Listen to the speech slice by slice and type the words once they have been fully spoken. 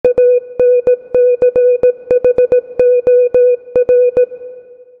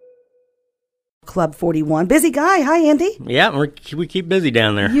Club 41. Busy guy. Hi, Andy. Yeah, we keep busy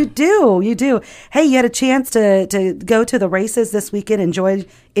down there. You do. Hey, you had a chance to go to the races this weekend. Enjoyed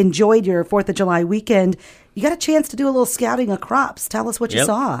your 4th of July weekend. You got a chance to do a little scouting of crops. Tell us what you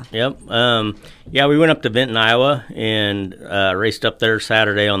saw. Yep. Yeah, we went up to Vinton, Iowa, and raced up there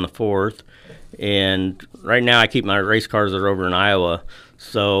Saturday on the 4th. And right now I keep my race cars that are over in Iowa,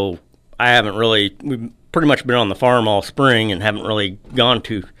 so we've pretty much been on the farm all spring and haven't really gone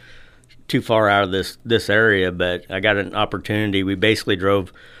too far out of this area, but I got an opportunity. We basically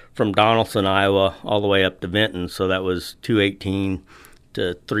drove from Donaldson, Iowa, all the way up to Vinton, so that was 218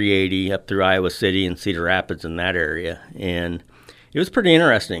 to 380 up through Iowa City and Cedar Rapids in that area, and it was pretty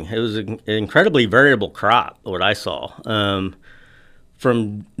interesting. It was an incredibly variable crop, what I saw.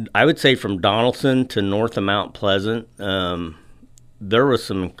 I would say from Donaldson to north of Mount Pleasant, there was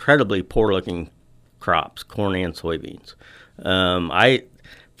some incredibly poor-looking crops, corn and soybeans.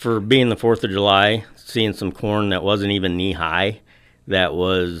 For being the 4th of July, seeing some corn that wasn't even knee-high, that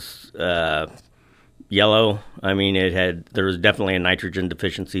was yellow. I mean, there was definitely a nitrogen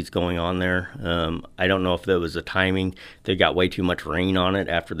deficiencies going on there. I don't know if that was the timing. They got way too much rain on it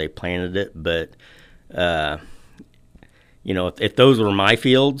after they planted it, but if those were my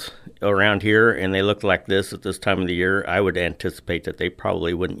fields around here and they looked like this at this time of the year, I would anticipate that they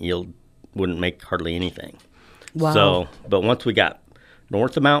probably wouldn't make hardly anything. Wow. So, but once we got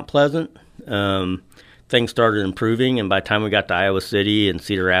north of Mount Pleasant, things started improving, and by the time we got to Iowa City and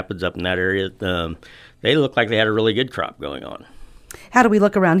Cedar Rapids up in that area, they looked like they had a really good crop going on. How do we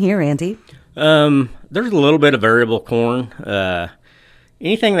look around here, Andy? There's a little bit of variable corn.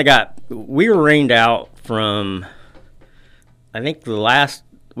 Anything we were rained out from, I think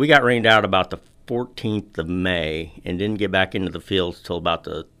we got rained out about the 14th of May and didn't get back into the fields till about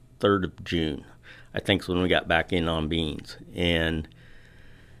the 3rd of June, I think is when we got back in on beans. And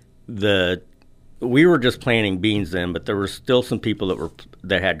we were just planting beans then, but there were still some people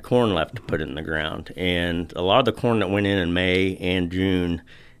that had corn left to put in the ground. And a lot of the corn that went in May and June,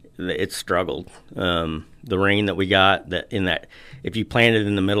 it struggled. The rain that we got, if you planted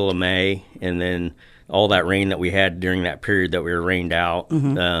in the middle of May and then all that rain that we had during that period that we were rained out,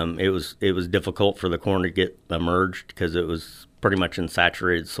 it was difficult for the corn to get emerged because it was pretty much in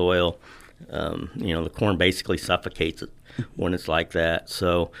saturated soil. The corn basically suffocates it when it's like that.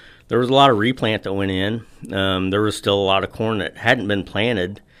 So there was a lot of replant that went in. There was still a lot of corn that hadn't been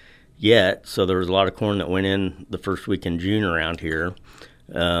planted yet, so there was a lot of corn that went in the first week in June around here.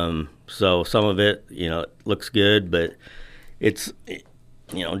 So some of it, looks good, but it's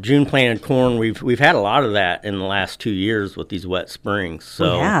June planted corn. We've had a lot of that in the last 2 years with these wet springs.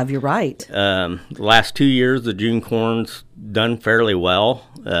 So we have. You're right. The last 2 years, the June corn's done fairly well.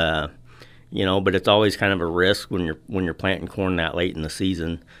 But it's always kind of a risk when you're planting corn that late in the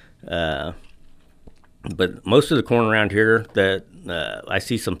season. But most of the corn around here that I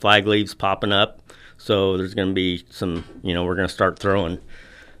see some flag leaves popping up, so there's going to be some. We're going to start throwing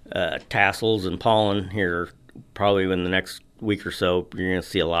tassels and pollen here probably in the next week or so. You're going to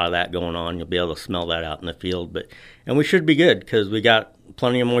see a lot of that going on. You'll be able to smell that out in the field, and we should be good because we got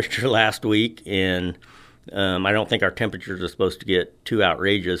plenty of moisture last week, and I don't think our temperatures are supposed to get too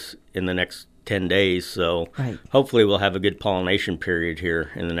outrageous in the next 10 days, so Hopefully we'll have a good pollination period here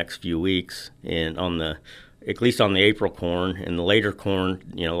in the next few weeks, and at least on the April corn. And the later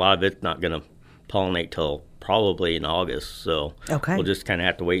corn, a lot of it's not going to pollinate till probably in August, so we'll just kind of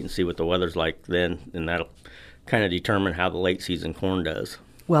have to wait and see what the weather's like then, and that'll kind of determine how the late season corn does.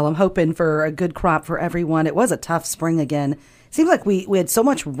 Well, I'm hoping for a good crop for everyone. It was a tough spring again. Seems like we had so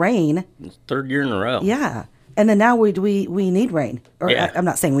much rain. It's third year in a row. Yeah. And then now we need rain. I'm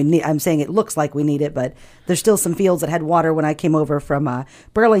not saying we need. I'm saying it looks like we need it, but there's still some fields that had water. When I came over from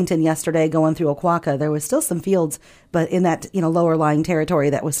Burlington yesterday, going through Oquawka, there was still some fields, but in that lower lying territory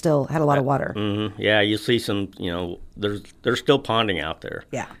that was still had a lot of water. Mm-hmm. Yeah, you see some. There's still ponding out there.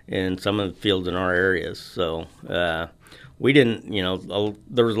 Yeah. In some of the fields in our areas. So we didn't.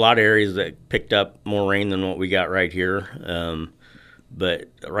 There was a lot of areas that picked up more rain than what we got right here. But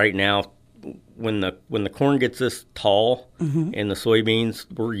right now, when the corn gets this tall and the soybeans,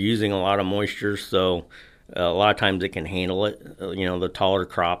 we're using a lot of moisture, so a lot of times it can handle it. The taller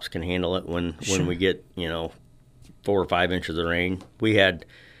crops can handle it when we get 4 or 5 inches of rain. We had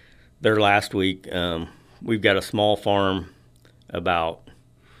there last week. We've got a small farm about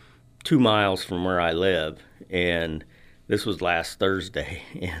 2 miles from where I live, and this was last Thursday,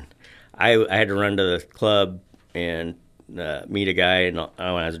 and I had to run to the club and meet a guy, and when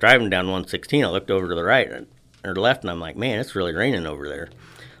I was driving down 116, I looked over to the right or the left, and I'm like, man, it's really raining over there.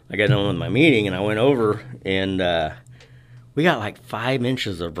 I got done with my meeting, and I went over, and we got like 5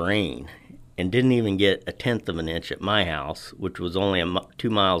 inches of rain, and didn't even get a tenth of an inch at my house, which was only 2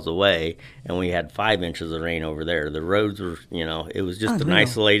 miles away, and we had 5 inches of rain over there. The roads were, it was just an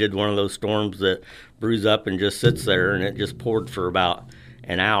isolated one of those storms that brews up and just sits there, and it just poured for about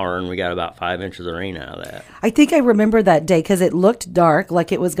an hour, and we got about 5 inches of rain out of that. I think I remember that day because it looked dark,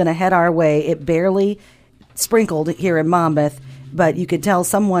 like it was going to head our way. It barely sprinkled here in Monmouth, but you could tell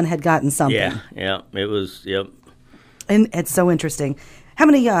someone had gotten something. Yeah, it was, yep. And it's so interesting. How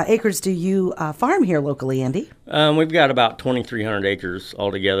many acres do you farm here locally, Andy? We've got about 2,300 acres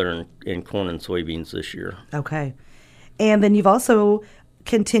altogether in corn and soybeans this year. Okay. And then you've also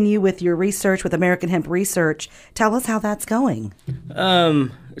continue with your research with American Hemp Research. Tell us how that's going.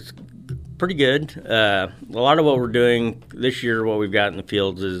 It's pretty good. A lot of what we're doing this year, what we've got in the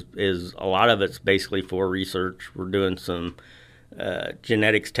fields is a lot of it's basically for research. We're doing some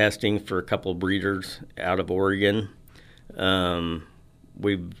genetics testing for a couple of breeders out of Oregon.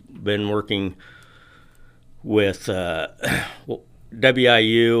 We've been working with WIU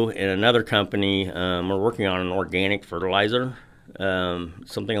and another company. We're working on an organic fertilizer,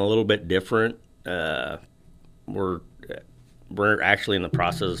 something a little bit different. We're actually in the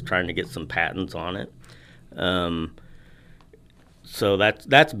process of trying to get some patents on it. So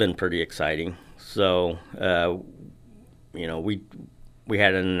that's been pretty exciting. So we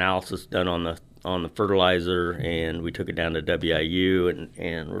had an analysis done on the fertilizer, and we took it down to WIU,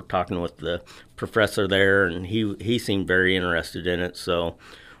 and we're talking with the professor there, and he seemed very interested in it. So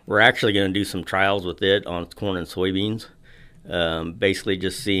we're actually going to do some trials with it on corn and soybeans, basically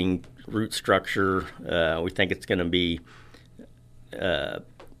just seeing root structure. We think it's going to be the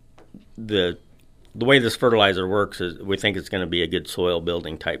way this fertilizer works is we think it's going to be a good soil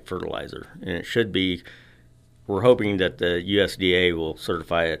building type fertilizer, and it should be. We're hoping that the USDA will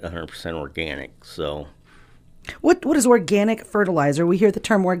certify it 100% organic. So, what is organic fertilizer? We hear the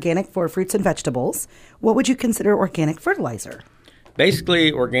term organic for fruits and vegetables. What would you consider organic fertilizer?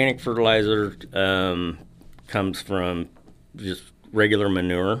 Basically, organic fertilizer comes from just regular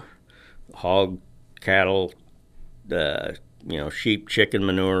manure, hog, cattle, sheep, chicken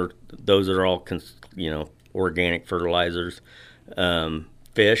manure. Those are all organic fertilizers.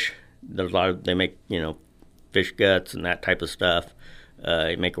 Fish. There's a lot of they make fish guts and that type of stuff.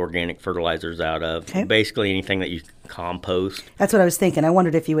 You make organic fertilizers out of. Okay. Basically anything that you can compost. That's what I was thinking. I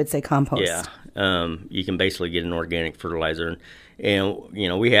wondered if you would say compost. Yeah. You can basically get an organic fertilizer. And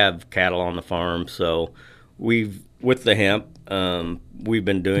we have cattle on the farm, so with the hemp, we've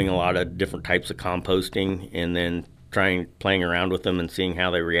been doing a lot of different types of composting and then playing around with them and seeing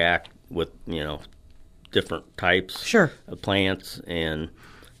how they react with, different types of plants. And,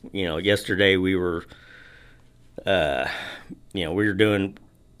 yesterday we were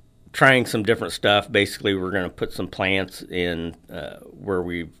trying some different stuff. Basically, we're going to put some plants in where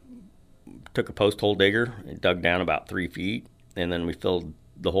we took a post hole digger and dug down about 3 feet, and then we filled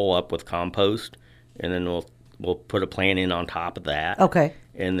the hole up with compost, and then we'll put a plant in on top of that. Okay.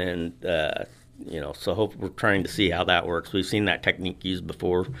 And then so we're trying to see how that works. We've seen that technique used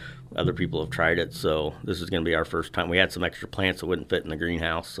before. Other people have tried it, so this is going to be our first time. We had some extra plants that wouldn't fit in the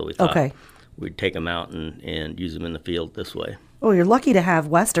greenhouse, so we thought we'd take them out and use them in the field this way. Oh, you're lucky to have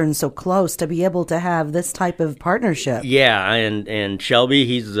Western so close to be able to have this type of partnership. Yeah, and Shelby,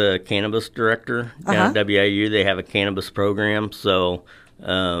 he's the cannabis director down at WIU. They have a cannabis program, so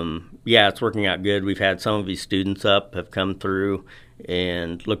it's working out good. We've had some of these students have come through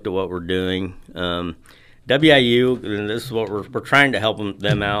and looked at what we're doing. WIU, and this is what we're trying to help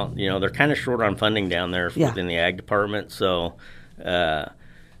them out. They're kind of short on funding down there within the ag department, so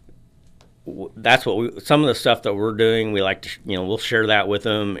that's what some of the stuff that we're doing. We like to, we'll share that with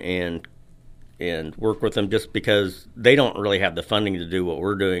them and work with them just because they don't really have the funding to do what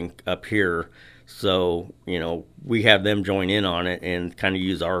we're doing up here. So, we have them join in on it and kind of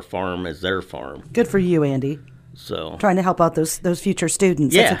use our farm as their farm. Good for you, Andy. So trying to help out those future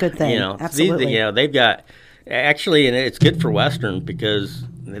students. That's a good thing. Absolutely. They've got actually, and it's good for Western because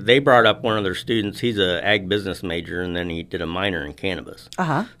they brought up one of their students. He's a ag business major, and then he did a minor in cannabis.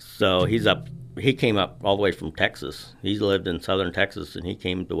 So he came up all the way from Texas. He's lived in southern Texas, and he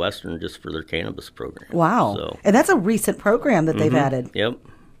came to Western just for their cannabis program. Wow. And that's a recent program that they've added. Yep.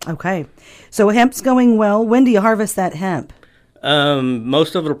 Okay. So hemp's going well. When do you harvest that hemp?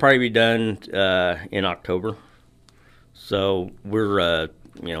 Most of it will probably be done in October. So we're,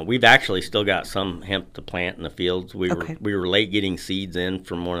 we've actually still got some hemp to plant in the fields. We were late getting seeds in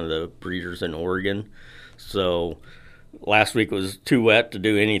from one of the breeders in Oregon. So last week was too wet to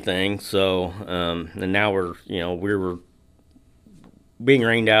do anything. So and now we were being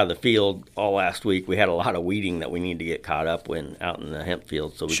rained out of the field all last week, we had a lot of weeding that we need to get caught up in out in the hemp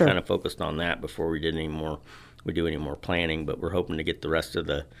field. So we kind of focused on that before we do any more planning. But we're hoping to get the rest of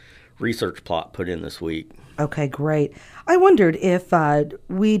the research plot put in this week. Okay, great. I wondered if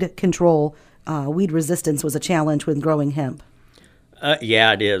weed control, weed resistance was a challenge with growing hemp.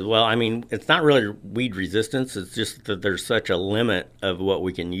 Yeah, it is. Well, I mean, it's not really weed resistance. It's just that there's such a limit of what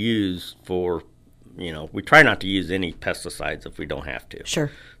we can use for, we try not to use any pesticides if we don't have to. Sure.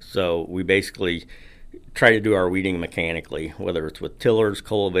 So we basically try to do our weeding mechanically, whether it's with tillers,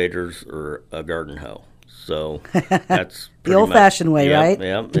 cultivators, or a garden hoe. So that's the old-fashioned way, right?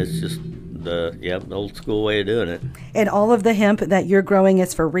 Yep. It's just the old school way of doing it. And all of the hemp that you're growing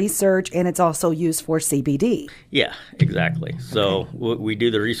is for research, and it's also used for CBD. Yeah, exactly. So we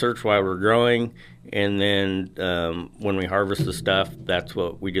do the research while we're growing, and then when we harvest the stuff, that's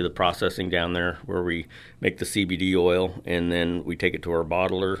what we do the processing down there, where we make the CBD oil, and then we take it to our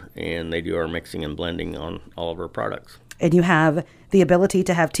bottler, and they do our mixing and blending on all of our products. And you have the ability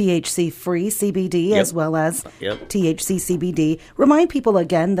to have THC-free CBD as well as THC CBD. Remind people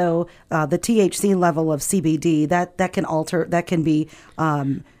again, though, the THC level of CBD, that can be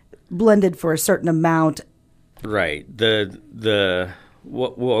blended for a certain amount. Right.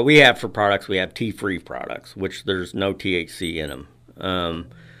 What we have for products, we have tea-free products, which there's no THC in them.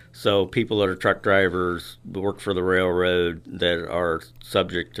 So people that are truck drivers, work for the railroad, that are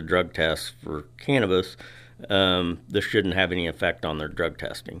subject to drug tests for cannabis, this shouldn't have any effect on their drug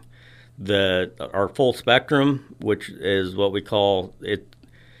testing. Our full spectrum, which is what we call it,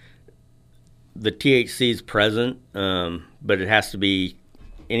 the THC is present, but it has to be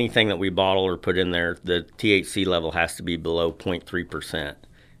anything that we bottle or put in there. The THC level has to be below 0.3%.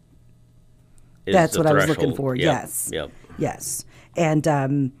 That's what I was looking for. Yep. Yes,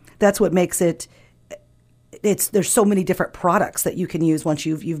 and that's what makes it. There's so many different products that you can use once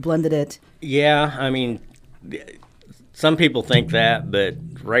you've blended it. Yeah, I mean, some people think that, but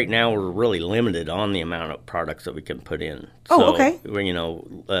right now we're really limited on the amount of products that we can put in. Okay.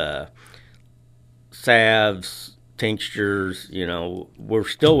 Salves, tinctures, we're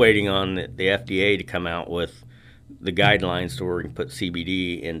still waiting on the FDA to come out with the guidelines to where we can put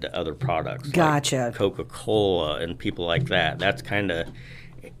CBD into other products. Gotcha. Like Coca-Cola and people like that. That's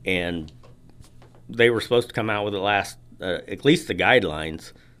and they were supposed to come out with it at least the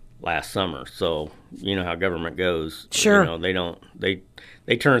guidelines last summer. So you know how government goes. Sure.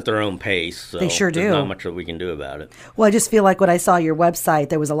 They turn at their own pace. So they sure do. There's not much that we can do about it. Well, I just feel like when I saw your website,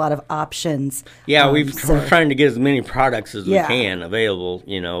 there was a lot of options. Yeah, we're trying to get as many products as we can available, but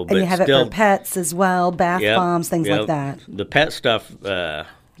and you have it for pets as well, bath bombs, things like that. The pet stuff,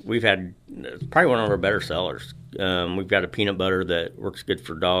 we've had probably one of our better sellers. We've got a peanut butter that works good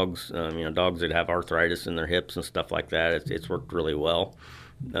for dogs, dogs that have arthritis in their hips and stuff like that. It's worked really well.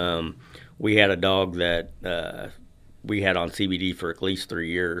 We had a dog that we had on CBD for at least 3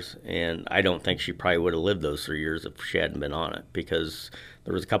 years, and I don't think she probably would have lived those 3 years if she hadn't been on it, because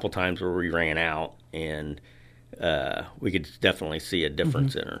there was a couple times where we ran out, and we could definitely see a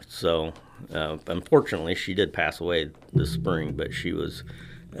difference in her. So unfortunately, she did pass away this spring, but she was,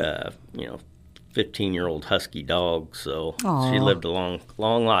 15-year-old husky dog, so she lived a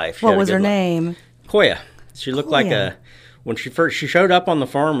long life. What was her name? Koya. She looked like when she showed up on the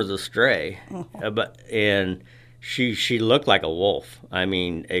farm as a stray, and she looked like a wolf. I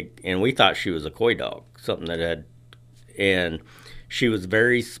mean, and we thought she was a coy dog, something that had, and she was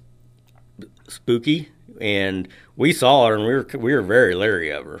very spooky. And we saw her, and we were very leery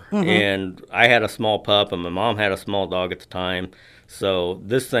of her. Mm-hmm. And I had a small pup, and my mom had a small dog at the time. So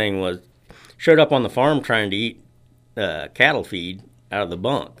this thing showed up on the farm trying to eat cattle feed out of the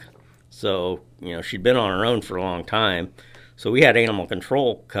bunk. So she'd been on her own for a long time. So we had animal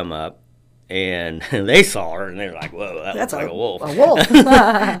control come up, and they saw her, and they were like, "Whoa, that's like a wolf." A wolf.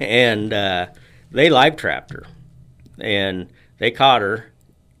 And they live trapped her, and they caught her,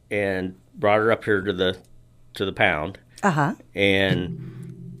 and brought her up here to the pound.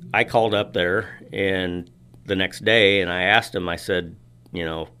 And I called up there, and the next day, and I asked him. I said,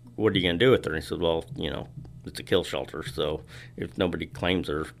 "What are you going to do with her?" And he said, "Well, it's a kill shelter, so if nobody claims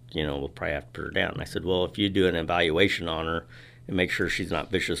her, we'll probably have to put her down." And I said, "Well, if you do an evaluation on her and make sure she's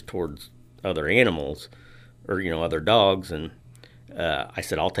not vicious towards other animals or, other dogs," and I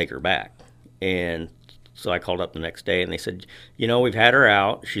said, "I'll take her back." And so I called up the next day, and they said, "We've had her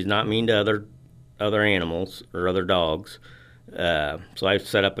out. She's not mean to other animals or other dogs." So I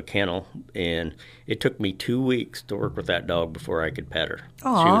set up a kennel, and it took me 2 weeks to work with that dog before I could pet her.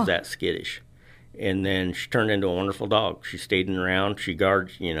 Aww. She was that skittish. and then she turned into a wonderful dog. She stayed around. She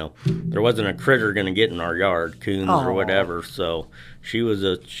guards, there wasn't a critter going to get in our yard, coons or whatever. So she was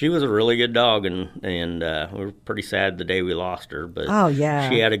a really good dog, and we were pretty sad the day we lost her. But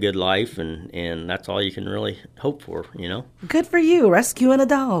she had a good life, and that's all you can really hope for, Good for you, rescuing a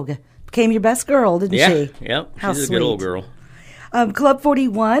dog. Became your best girl, didn't she? Yep. How She's sweet. a good old girl. Club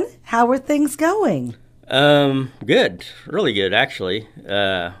 41, how are things going? Good, really good actually.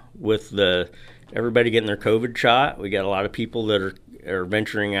 With everybody getting their COVID shot, we got a lot of people that are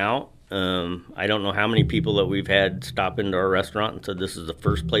venturing out. I don't know how many people that we've had stop into our restaurant and said this is the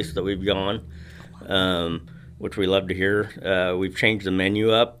first place that we've gone, which we love to hear. We've changed the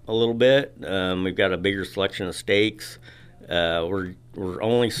menu up a little bit. We've got a bigger selection of steaks. We're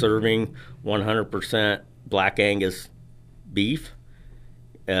only serving 100% Black Angus beef.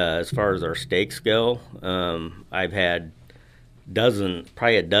 As far as our steaks go, I've had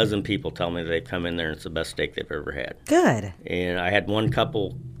probably a dozen people tell me they've come in there and it's the best steak they've ever had. Good. And I had one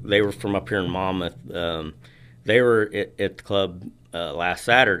couple, they were from up here in Monmouth. They were at the club last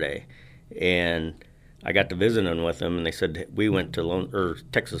Saturday, and I got to visiting with them, and they said, we went to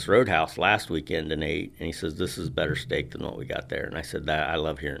Texas Roadhouse last weekend and ate, and he says, this is better steak than what we got there. And I said, I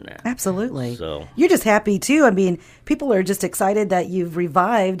love hearing that. Absolutely. So you're just happy, too. I mean, people are just excited that you've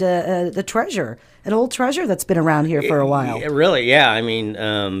revived the treasure, an old treasure that's been around here for a while. Really, yeah. I mean,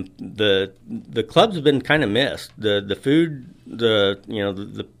 the club's been kind of missed. The food,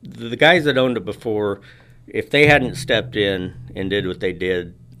 the guys that owned it before, if they hadn't stepped in and did what they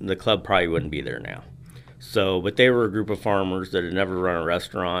did, the club probably wouldn't be there now. So, but they were a group of farmers that had never run a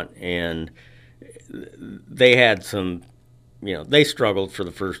restaurant, and they had some, they struggled for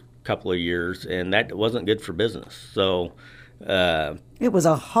the first couple of years, and that wasn't good for business. So, it was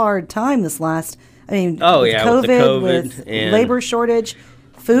a hard time this last, with with the COVID with and labor shortage,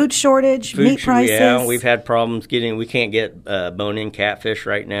 food shortage, meat prices. Yeah, we've had problems we can't get bone-in catfish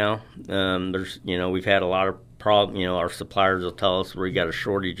right now. We've had a lot of problem. Our suppliers will tell us we got a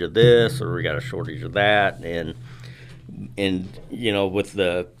shortage of this or we got a shortage of that, and with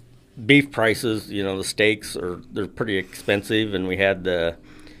the beef prices, the steaks they're pretty expensive, and we had the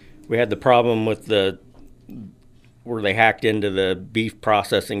problem with where they hacked into the beef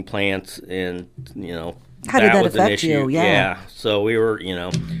processing plants, and how did that was affect an issue. you? Yeah, so we were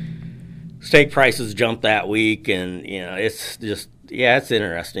steak prices jumped that week, and it's just. Yeah, it's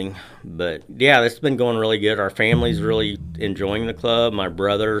interesting, but yeah, it's been going really good. Our family's really enjoying the club. My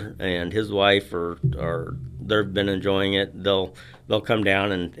brother and his wife they've been enjoying it. They'll come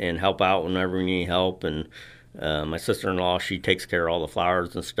down and help out whenever we need help. And my sister-in-law, she takes care of all the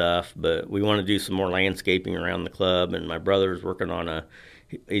flowers and stuff. But we want to do some more landscaping around the club. And my brother's working on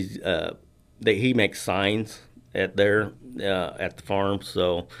he makes signs at the farm,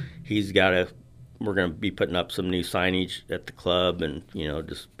 so we're going to be putting up some new signage at the club, and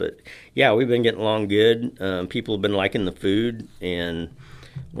but yeah, we've been getting along good. People have been liking the food, and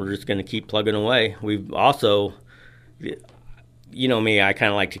we're just going to keep plugging away. We've also, me, I kind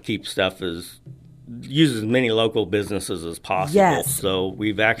of like to keep stuff use as many local businesses as possible. Yes. So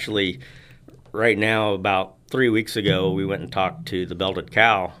we've actually, right now, about 3 weeks ago, we went and talked to the Belted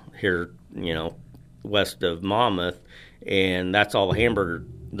Cow here, west of Monmouth, and that's all the hamburger.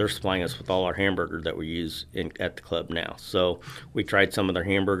 They're supplying us with all our hamburger that we use at the club now. So we tried some of their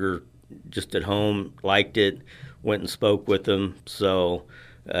hamburger just at home, liked it, went and spoke with them. So,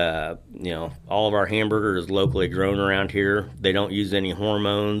 all of our hamburger is locally grown around here. They don't use any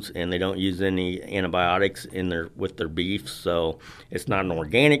hormones, and they don't use any antibiotics with their beef. So it's not an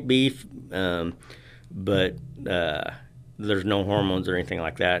organic beef, but there's no hormones or anything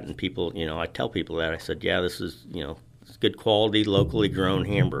like that. And people, I tell people that. I said, yeah, this is, it's good quality, locally grown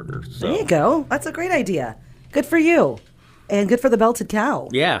hamburgers. So. There you go. That's a great idea. Good for you. And good for the Belted Cow.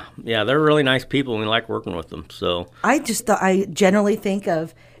 Yeah, they're really nice people, and we like working with them. So I generally think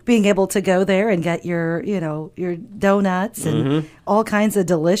of being able to go there and get your donuts and all kinds of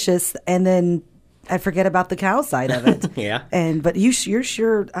delicious, and then I forget about the cow side of it. Yeah. But you're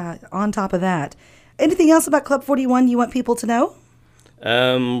sure on top of that. Anything else about Club 41 you want people to know?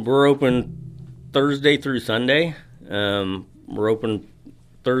 We're open Thursday through Sunday. We're open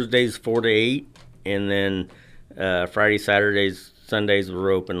Thursdays 4 to 8, and then Friday, Saturdays, Sundays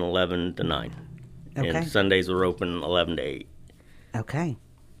we're open 11 to 9. Okay. And Sundays we're open 11 to 8. Okay.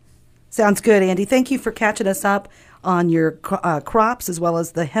 Sounds good, Andy. Thank you for catching us up on your crops as well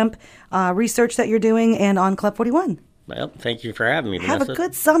as the hemp research that you're doing and on Club 41. Well, thank you for having me, Vanessa. Have a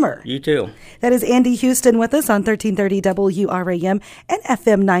good summer. You too. That is Andy Houston with us on 1330 WRAM and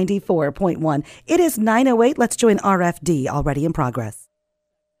FM 94.1. It is 9:08. Let's join RFD, already in progress.